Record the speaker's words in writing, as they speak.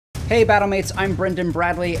Hey BattleMates, I'm Brendan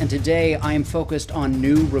Bradley, and today I am focused on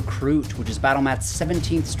New Recruit, which is BattleMat's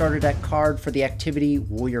 17th starter deck card for the activity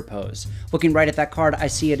Warrior Pose. Looking right at that card, I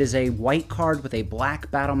see it is a white card with a black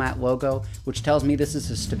BattleMat logo, which tells me this is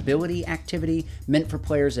a stability activity meant for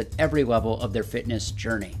players at every level of their fitness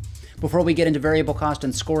journey. Before we get into variable cost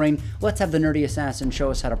and scoring, let's have the nerdy assassin show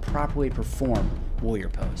us how to properly perform Warrior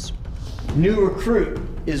Pose. New Recruit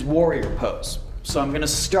is Warrior Pose. So I'm going to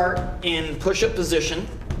start in push-up position.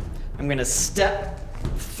 I'm going to step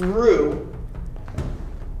through,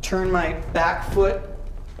 turn my back foot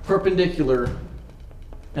perpendicular,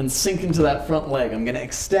 and sink into that front leg. I'm going to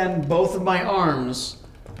extend both of my arms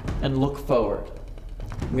and look forward.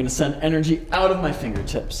 I'm going to send energy out of my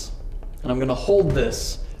fingertips, and I'm going to hold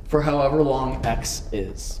this for however long X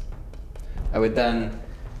is. I would then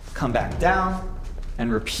come back down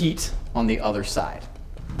and repeat on the other side.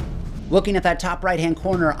 Looking at that top right-hand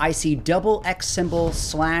corner, I see double X symbol /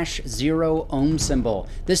 0 ohm symbol.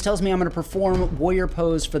 This tells me I'm going to perform Warrior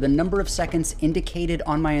Pose for the number of seconds indicated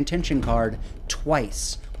on my intention card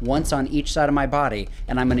twice, once on each side of my body,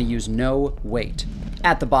 and I'm going to use no weight.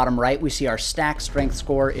 At the bottom right, we see our stack strength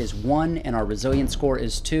score is 1 and our resilience score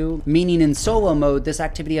is 2, meaning in solo mode, this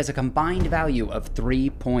activity has a combined value of 3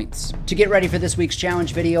 points. To get ready for this week's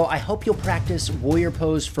challenge video, I hope you'll practice Warrior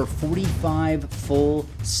Pose for 45 full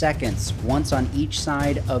seconds, once on each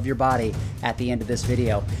side of your body at the end of this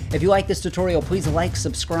video. If you like this tutorial, please like,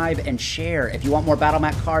 subscribe, and share. If you want more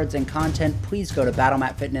BattleMat cards and content, please go to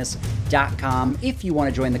BattleMatFitness.com. If you want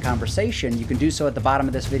to join the conversation, you can do so at the bottom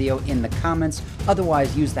of this video in the comments. Otherwise,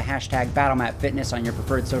 use the hashtag BattleMatFitness on your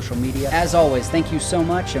preferred social media. As always, thank you so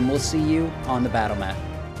much, and we'll see you on the BattleMat.